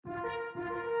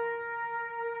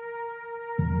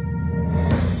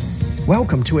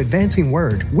Welcome to Advancing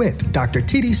Word with Dr.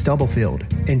 T.D. Stubblefield.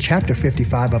 In chapter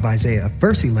 55 of Isaiah,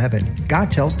 verse 11, God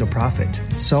tells the prophet,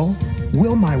 "So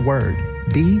will my word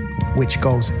be which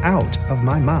goes out of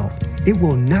my mouth. It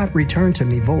will not return to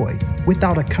me void,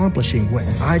 without accomplishing what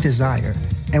I desire,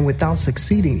 and without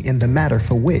succeeding in the matter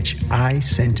for which I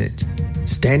sent it."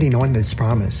 Standing on this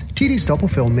promise, T.D.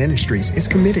 Stubblefield Ministries is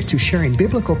committed to sharing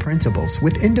biblical principles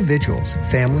with individuals,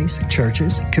 families,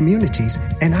 churches, communities,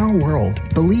 and our world,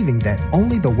 believing that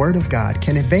only the Word of God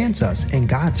can advance us in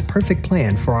God's perfect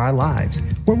plan for our lives,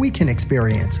 where we can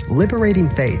experience liberating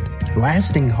faith,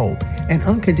 lasting hope, and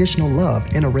unconditional love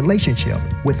in a relationship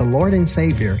with the Lord and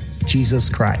Savior, Jesus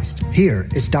Christ. Here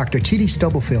is Dr. T.D.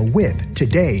 Stubblefield with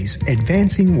today's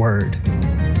Advancing Word.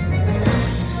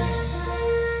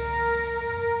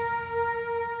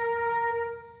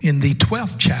 In the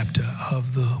 12th chapter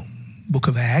of the book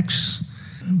of Acts,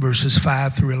 verses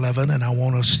 5 through 11, and I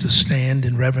want us to stand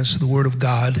in reverence to the Word of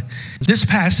God. This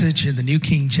passage in the New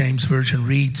King James Version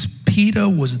reads, "Peter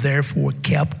was therefore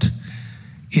kept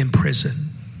in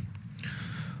prison,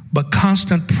 but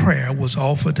constant prayer was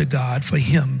offered to God for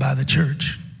him by the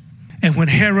church. And when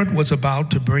Herod was about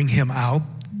to bring him out,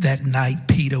 that night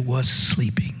Peter was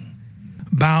sleeping,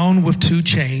 bound with two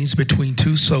chains between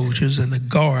two soldiers, and the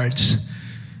guards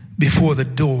before the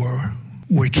door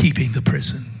were keeping the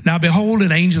prison. Now behold,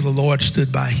 an angel of the Lord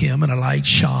stood by him, and a light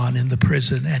shone in the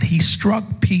prison, and he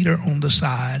struck Peter on the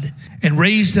side and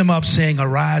raised him up, saying,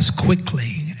 'Arise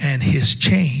quickly,' and his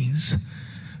chains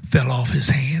fell off his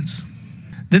hands.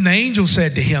 Then the angel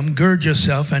said to him, 'Gird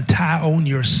yourself and tie on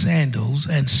your sandals,'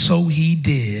 and so he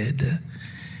did.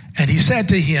 And he said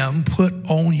to him, 'Put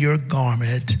on your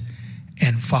garment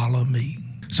and follow me.'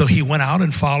 So he went out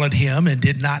and followed him, and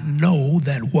did not know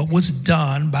that what was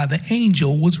done by the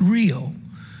angel was real,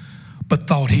 but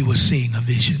thought he was seeing a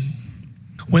vision.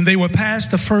 When they were past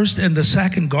the first and the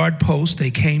second guard post,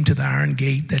 they came to the iron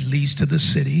gate that leads to the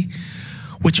city,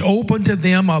 which opened to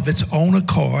them of its own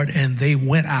accord, and they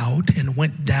went out and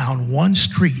went down one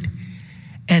street,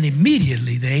 and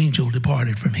immediately the angel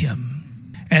departed from him.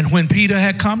 And when Peter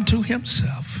had come to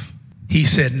himself, he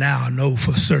said, 'Now I know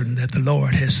for certain that the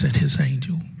Lord has sent his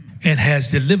angel and has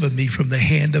delivered me from the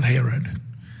hand of Herod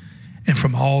and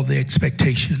from all the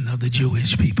expectation of the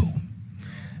Jewish people.'"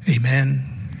 Amen.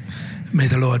 May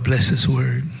the Lord bless his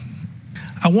word.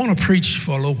 I want to preach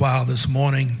for a little while this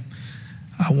morning.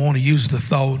 I want to use the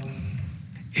thought,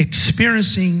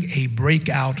 experiencing a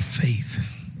breakout faith.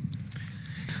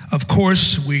 Of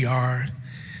course, we are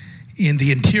in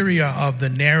the interior of the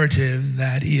narrative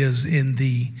that is in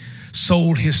the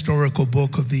sole historical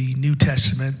book of the New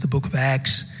Testament, the book of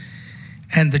Acts,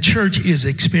 and the church is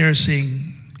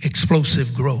experiencing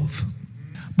explosive growth.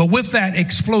 But with that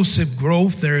explosive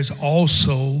growth, there is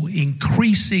also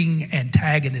increasing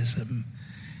antagonism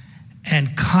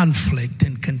and conflict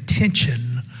and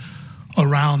contention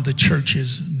around the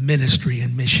church's ministry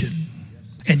and mission.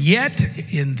 And yet,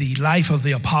 in the life of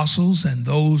the apostles and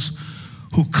those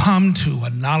who come to a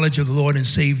knowledge of the Lord and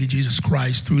Savior Jesus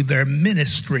Christ through their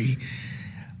ministry,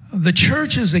 the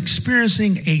church is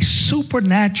experiencing a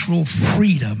supernatural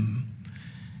freedom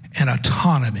and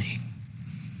autonomy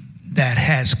that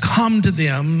has come to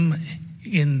them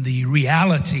in the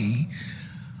reality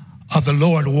of the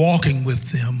Lord walking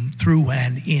with them through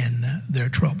and in their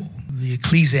trouble. The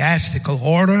ecclesiastical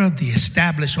order, the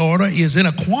established order, is in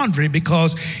a quandary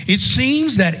because it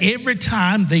seems that every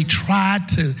time they try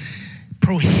to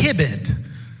prohibit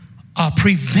or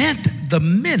prevent the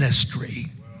ministry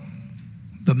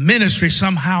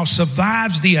somehow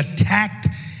survives the attack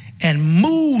and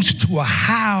moves to a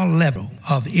higher level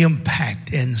of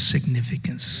impact and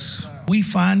significance. We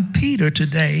find Peter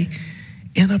today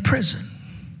in a prison.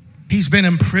 He's been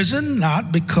in prison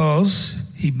not because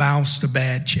he bounced a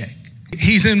bad check.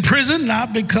 He's in prison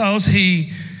not because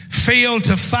he failed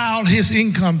to file his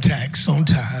income tax on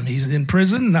time. He's in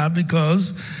prison not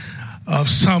because of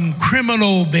some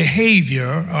criminal behavior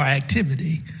or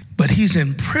activity, but he's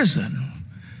in prison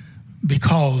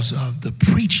because of the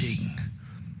preaching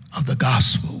of the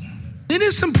gospel. It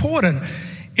is important,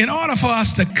 in order for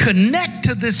us to connect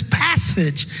to this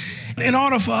passage, in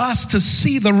order for us to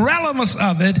see the relevance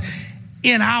of it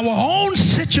in our own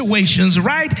situations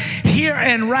right here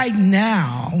and right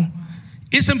now,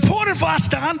 it's important for us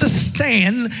to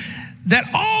understand that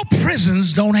all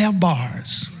prisons don't have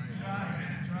bars.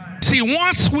 See,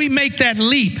 once we make that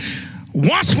leap,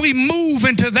 once we move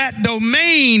into that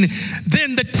domain,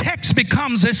 then the text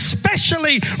becomes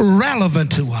especially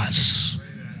relevant to us.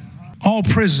 All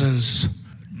prisons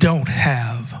don't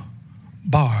have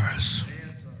bars.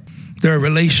 There are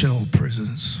relational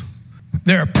prisons.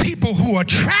 There are people who are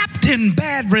trapped in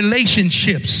bad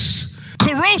relationships,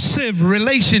 corrosive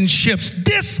relationships,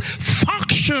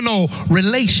 dysfunctional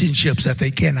relationships that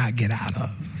they cannot get out of.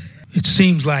 It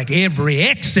seems like every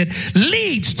exit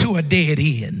leads to a dead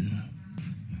end.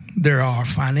 There are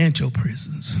financial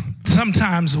prisons.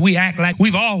 Sometimes we act like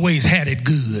we've always had it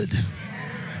good.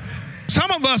 Some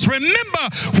of us remember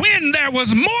when there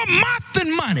was more moth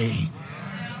than money.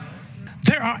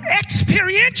 There are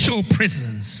experiential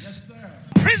prisons,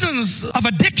 prisons of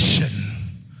addiction,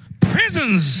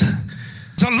 prisons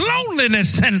of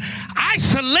loneliness and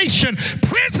isolation,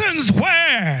 prisons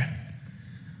where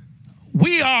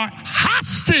we are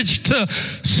hostage to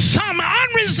some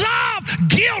unresolved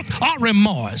guilt or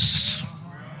remorse.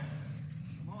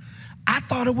 I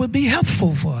thought it would be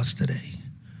helpful for us today,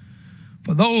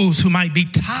 for those who might be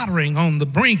tottering on the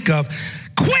brink of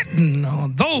quitting, or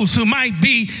those who might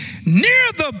be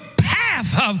near the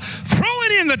path of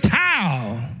throwing in the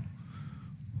towel,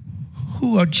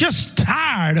 who are just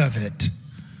tired of it,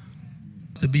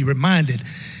 to be reminded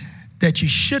that you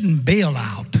shouldn't bail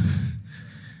out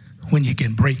when you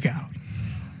can break out.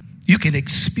 You can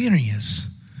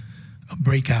experience a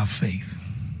breakout faith.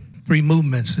 3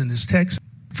 movements in this text.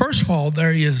 First of all,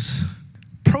 there is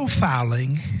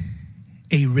profiling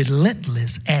a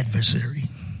relentless adversary.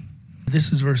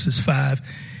 This is verses 5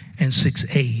 and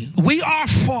 6a. We are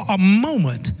for a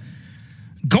moment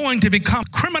going to become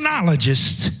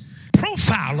criminologists,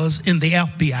 profilers in the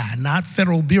FBI, not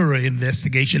Federal Bureau of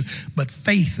Investigation, but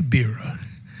Faith Bureau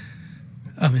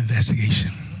of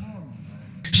Investigation.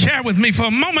 Share with me for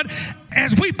a moment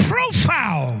as we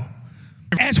profile,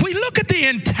 as we look at the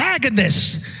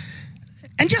antagonist.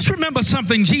 And just remember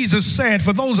something Jesus said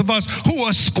for those of us who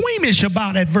are squeamish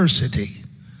about adversity.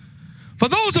 For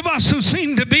those of us who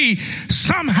seem to be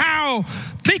somehow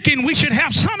thinking we should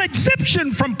have some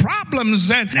exemption from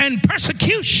problems and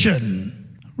persecution.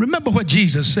 Remember what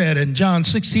Jesus said in John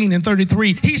 16 and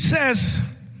 33. He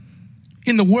says,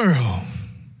 in the world,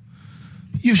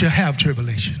 you shall have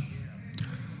tribulation.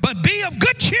 But be of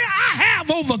good cheer, I have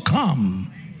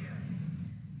overcome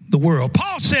the world.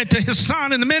 Paul said to his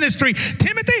son in the ministry,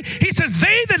 Timothy, he says,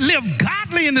 they that live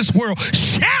godly in this world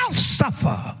shall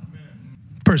suffer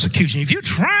persecution. If you're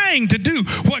trying to do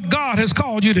what God has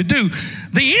called you to do,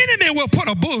 the enemy will put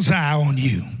a bullseye on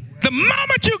you. The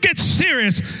moment you get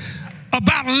serious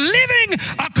about living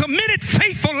a committed,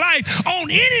 faithful life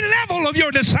on any level of your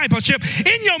discipleship,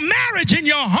 in your marriage, in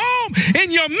your home,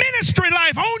 in your ministry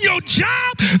life, on your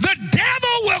job, the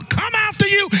devil will come after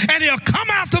you, and he'll come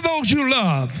after those you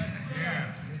love.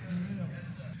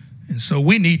 And so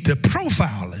we need to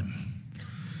profile him.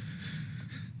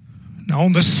 Now,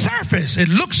 on the surface, it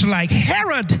looks like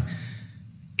Herod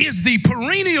is the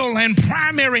perennial and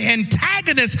primary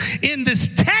antagonist in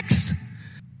this text.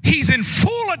 He's in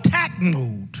full attack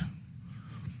mode.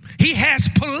 He has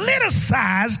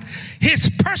politicized his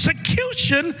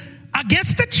persecution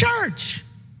against the church.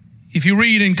 If you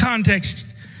read in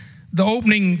context the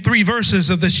opening 3 verses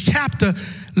of this chapter,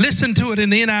 listen to it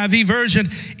in the NIV version.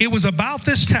 It was about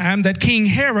this time that King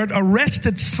Herod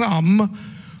arrested some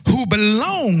who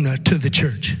belonged to the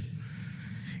church,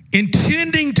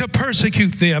 intending to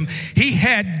persecute them. He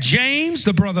had James,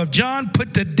 the brother of John,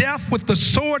 put to death with the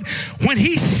sword. When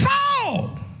he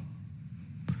saw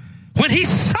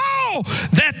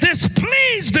that this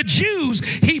pleased the Jews,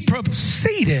 he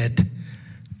proceeded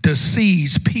to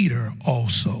seize Peter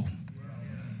also.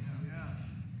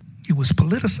 It was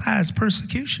politicized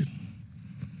persecution.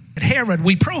 Herod,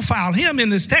 we profile him in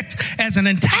this text as an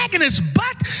antagonist,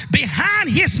 but behind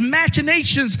his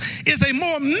machinations is a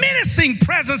more menacing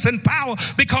presence and power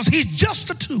because he's just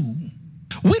a tool.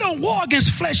 We don't war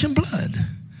against flesh and blood,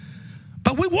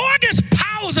 but we war against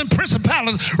powers and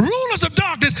principalities, rulers of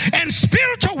darkness and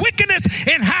spiritual wickedness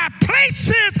in high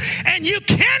places, and you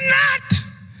cannot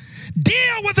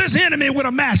deal with this enemy with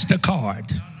a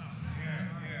MasterCard.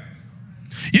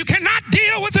 You cannot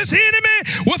deal with this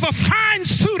enemy with a fine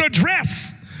suit or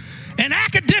dress, an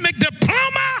academic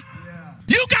diploma.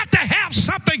 You got to have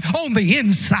something on the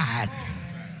inside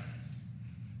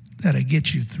that'll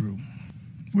get you through.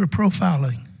 We're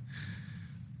profiling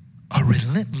a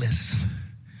relentless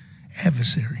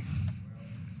adversary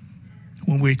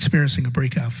when we're experiencing a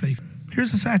breakout faith.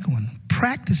 Here's the second one: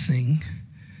 practicing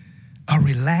a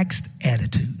relaxed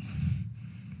attitude.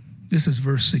 This is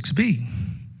verse 6b.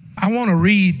 I want to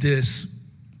read this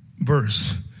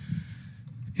verse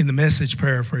in the Message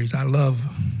paraphrase. I love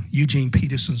Eugene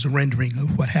Peterson's rendering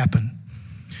of what happened.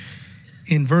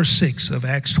 In verse 6 of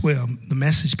Acts 12, the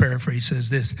Message paraphrase says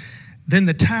this: then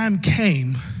the time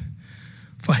came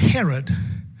for Herod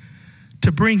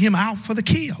to bring him out for the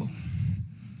kill.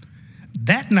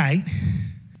 That night,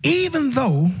 even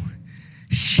though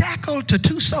shackled to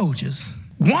two soldiers,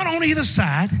 one on either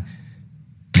side,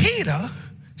 Peter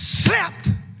slept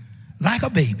like a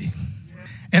baby.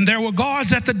 And there were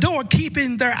guards at the door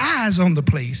keeping their eyes on the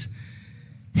place.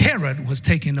 Herod was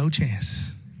taking no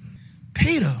chance.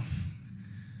 Peter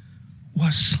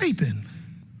was sleeping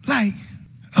like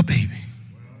a baby.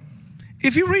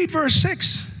 If you read verse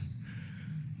 6,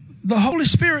 the Holy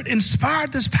Spirit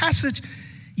inspired this passage.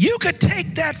 You could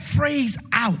take that phrase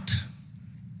out.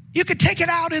 You could take it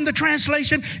out in the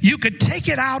translation. You could take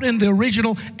it out in the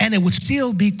original, and it would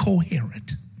still be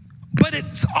coherent. But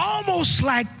it's almost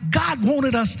like God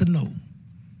wanted us to know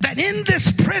that in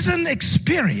this prison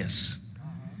experience,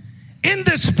 in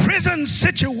this prison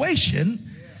situation,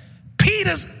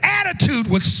 Peter's attitude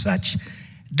was such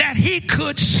that he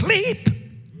could sleep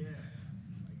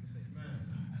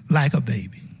like a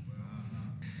baby.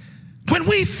 When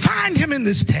we find him in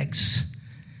this text,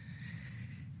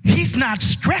 he's not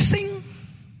stressing,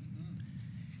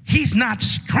 he's not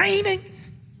straining,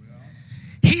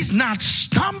 he's not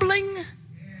stumbling,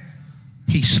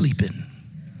 he's sleeping.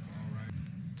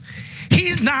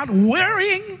 He's not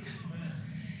worrying,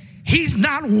 he's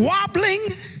not wobbling,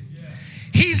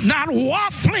 he's not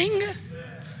waffling,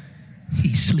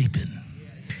 he's sleeping.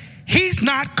 He's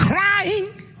not crying,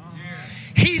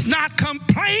 he's not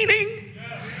complaining,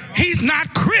 he's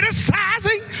not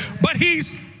criticizing, but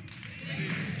he's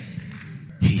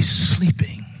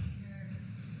sleeping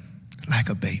like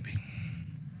a baby.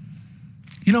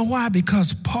 You know why?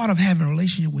 Because part of having a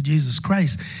relationship with Jesus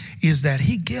Christ is that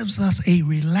he gives us a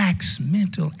relaxed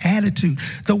mental attitude.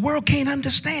 The world can't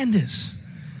understand this.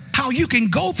 How you can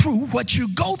go through what you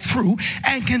go through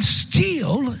and can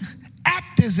still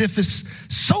act as if it's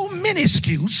so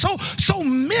minuscule, so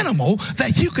minimal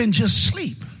that you can just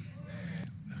sleep.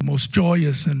 The most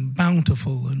joyous and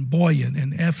bountiful and buoyant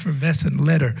and effervescent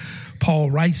letter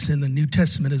Paul writes in the New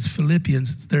Testament is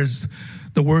Philippians. There's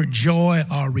the word joy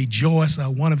or rejoice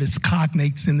are one of its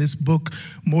cognates in this book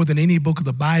more than any book of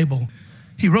the Bible.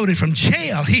 He wrote it from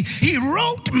jail. He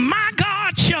wrote, my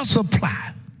God shall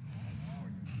supply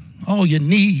all your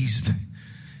needs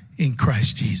in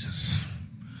Christ Jesus.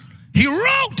 He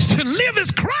wrote to live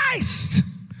as Christ,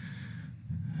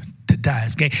 to die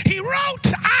as gain. He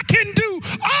wrote, I can do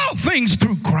all things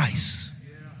through Christ.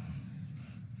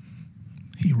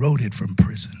 He wrote it from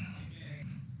prison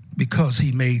because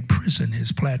he made prison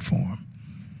his platform.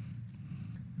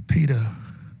 Peter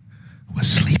was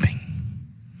sleeping.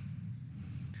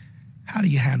 How do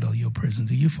you handle your prison?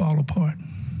 Do you fall apart?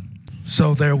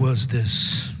 So there was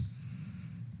this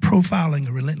profiling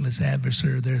a relentless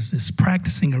adversary. There's this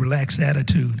practicing a relaxed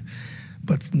attitude.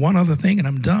 But one other thing, and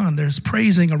I'm done, there's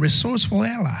praising a resourceful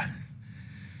ally.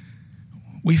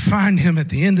 We find him at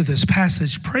the end of this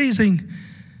passage praising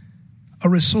a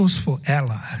resourceful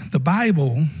ally. The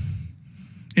Bible,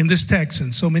 in this text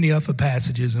and so many other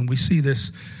passages, and we see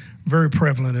this very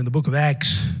prevalent in the book of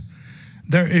Acts,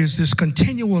 there is this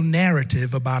continual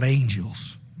narrative about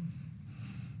angels.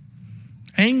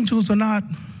 Angels are not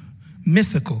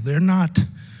mythical. They're not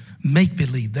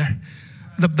make-believe.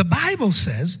 The Bible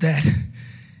says that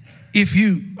if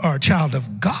you are a child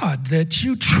of God, that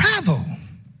you travel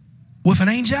with an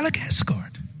angelic escort.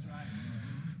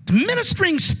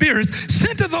 Ministering spirits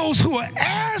sent to those who are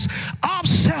heirs of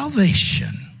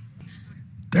salvation.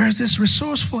 There's this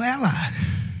resourceful ally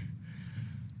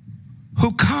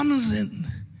who comes in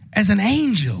as an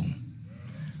angel.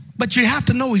 But you have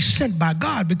to know he's sent by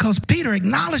God, because Peter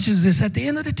acknowledges this at the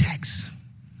end of the text.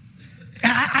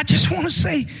 And I just want to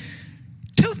say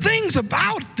two things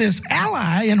about this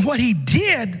ally and what he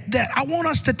did that I want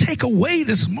us to take away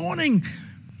this morning.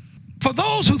 For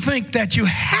those who think that you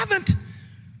haven't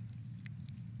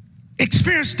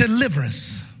experienced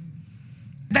deliverance,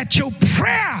 that your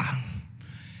prayer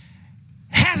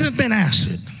hasn't been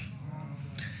answered,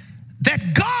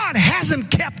 that God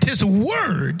hasn't kept his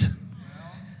word,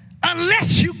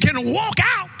 unless you can walk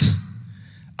out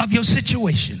of your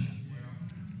situation.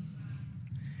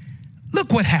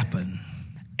 Look what happened.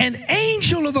 An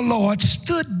angel of the Lord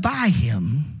stood by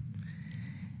him,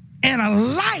 and a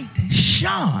light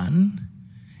shone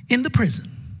in the prison.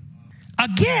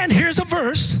 Again, here's a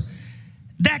verse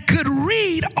that could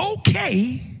read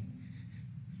okay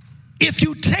if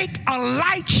you take a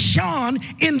light shone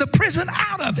in the prison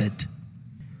out of it.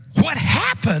 What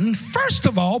happened, first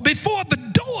of all, before the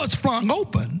doors flung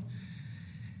open,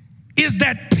 is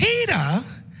that Peter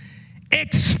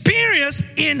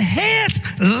experienced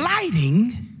enhanced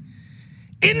lighting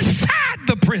inside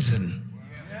the prison.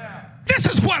 This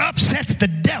is what upsets the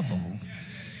devil.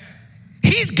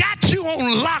 He's got you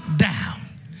on lockdown.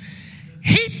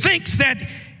 he thinks that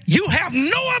you have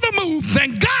no other move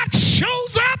than God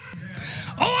shows up.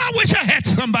 Oh, I wish I had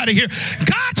somebody here.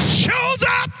 God shows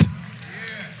up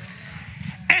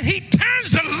and he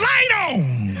turns the light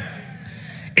on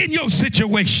in your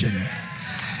situation.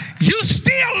 You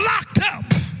still locked up.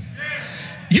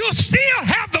 You still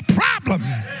have the problem.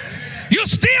 You're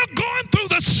still going through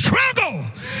the struggle.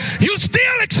 You're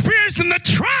still experiencing the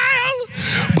trial,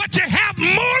 but you have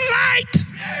more light.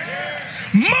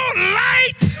 More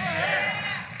light.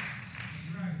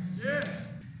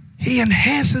 He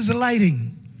enhances the lighting.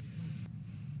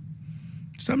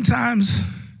 Sometimes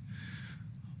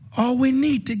all we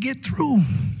need to get through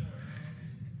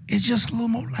is just a little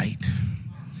more light.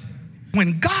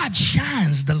 When God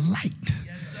shines the light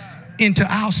into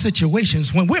our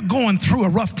situations, when we're going through a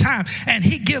rough time and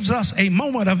he gives us a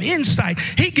moment of insight,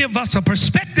 he gives us a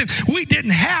perspective we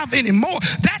didn't have anymore.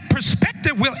 That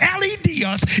perspective will LED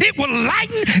us. It will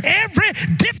lighten every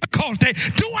difficulty.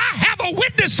 Do I have a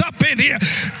witness up in here?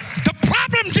 The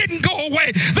problem didn't go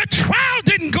away. The trial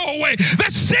didn't go away. The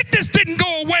sickness didn't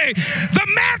go away. The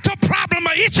marital problem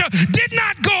or issue did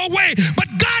not go away. But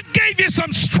God gave you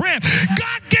some strength.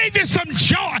 God gave you some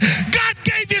joy. God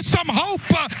gave you some hope.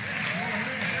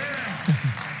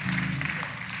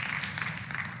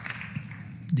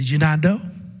 Did you not know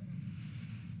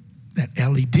that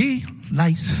LED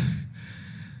lights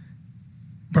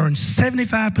burn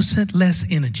 75% less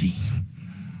energy?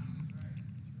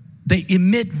 They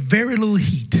emit very little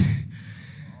heat.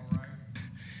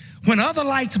 When other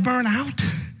lights burn out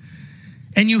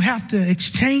and you have to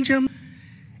exchange them,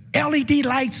 LED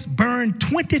lights burn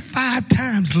 25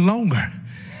 times longer.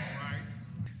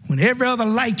 When every other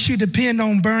light you depend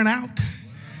on burn out,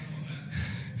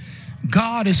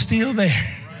 God is still there.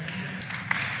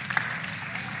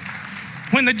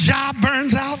 When the job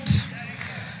burns out,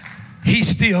 he's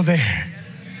still there.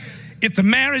 If the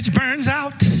marriage burns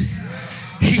out,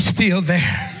 he's still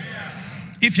there.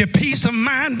 If your peace of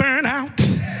mind burn out,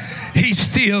 he's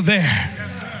still there.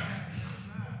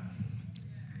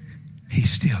 He's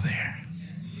still there.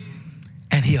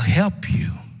 And he'll help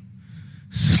you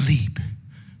sleep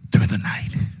through the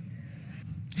night.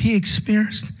 He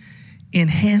experienced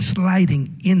enhanced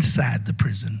lighting inside the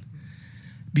prison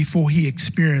before he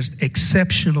experienced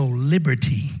exceptional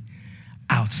liberty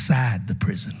outside the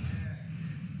prison.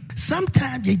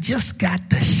 Sometimes you just got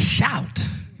to shout,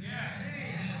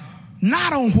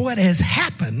 not on what has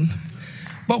happened,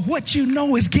 but what you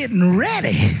know is getting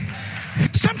ready.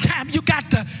 Sometimes you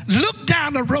got to look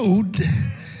down the road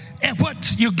at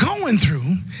what you're going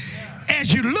through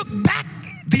as you look back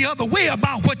the other way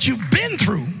about what you've been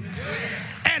through.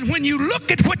 And when you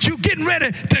look at what you're getting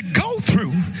ready to go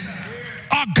through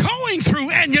or going through,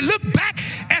 and you look back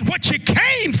at what you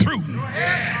came through,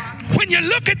 when you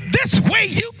look at this way,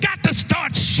 you got to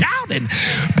start shouting,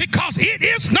 because it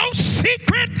is no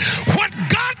secret what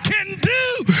God can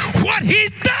do, what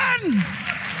he's done.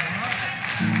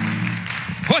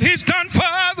 What he's done for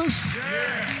others.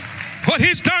 What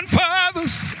he's done for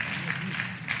others.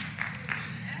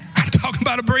 I'm talking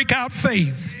about a breakout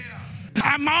faith.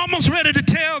 I'm almost ready to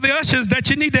tell the ushers that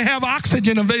you need to have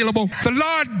oxygen available. The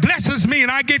Lord blesses me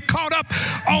and I get caught up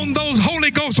on those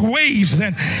Holy Ghost waves,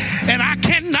 and I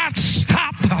cannot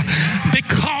stop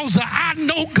because I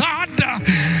know God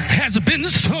has been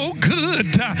so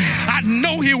good. I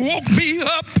know he woke me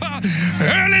up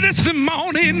early this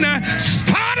morning,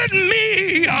 started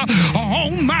me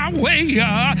on my way.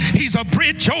 He's a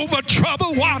bridge over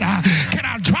troubled water. Can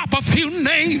I drop a few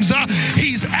names?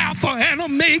 He's Alpha and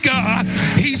Omega.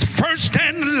 He's first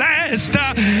and last.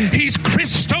 He's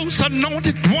Christos,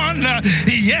 anointed one.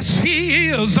 Yes, he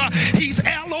is. He's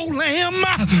Elohim,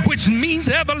 which means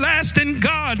everlasting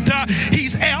God.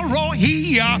 He's El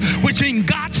Rohi, which means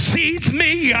God sees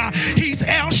me. He's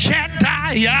El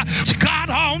Shaddai, God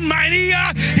Almighty.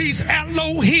 He's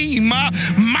Elohim,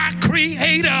 my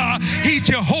creator. He's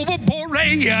Jehovah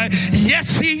Boreh.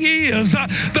 Yes, he is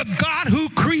the God who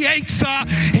creates.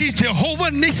 He's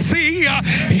Jehovah Nissi.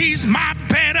 He's my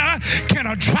banner. Can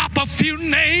I drop a few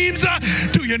names?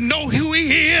 Do you know who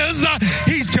he is?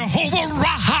 He's Jehovah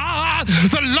Raha.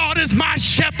 The Lord is my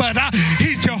shepherd.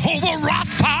 He's Jehovah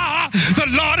Rapha. The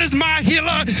Lord is my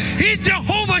healer. He's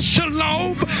Jehovah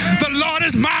Shalom. The Lord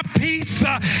is my peace.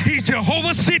 He's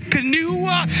Jehovah Sitkanu.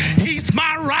 He's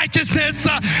my righteousness.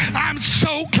 I'm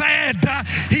so glad.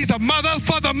 He's a mother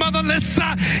for the motherless.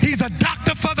 He's a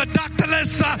doctor for the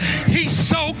doctorless. He's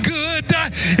so good.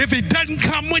 If he doesn't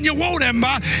come when you want him,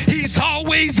 he's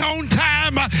always on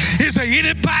time. Is there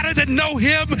anybody that know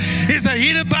him? Is there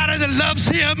anybody that loves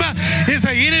him? Is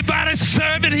there anybody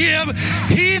serving him?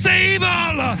 He's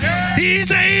able.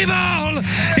 He's able.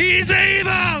 He's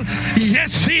able.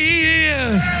 Yes, he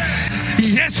is.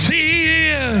 Yes, he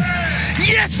is.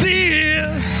 Yes, he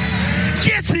is.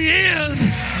 Yes, he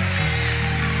is.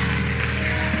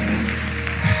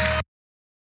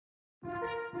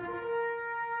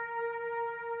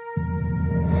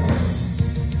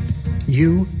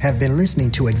 You have been listening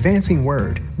to Advancing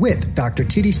Word with Dr.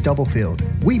 T.D. Stubblefield.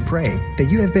 We pray that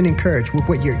you have been encouraged with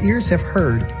what your ears have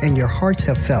heard and your hearts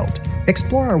have felt.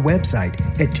 Explore our website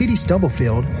at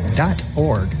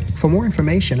tdstubblefield.org for more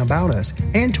information about us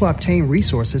and to obtain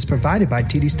resources provided by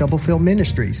T.D. Stubblefield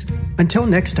Ministries. Until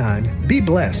next time, be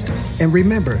blessed and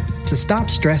remember to stop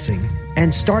stressing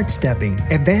and start stepping,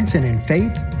 advancing in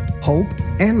faith, hope,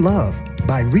 and love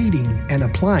by reading and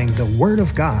applying the Word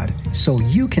of God so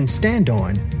you can stand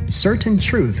on certain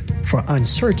truth for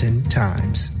uncertain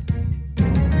times.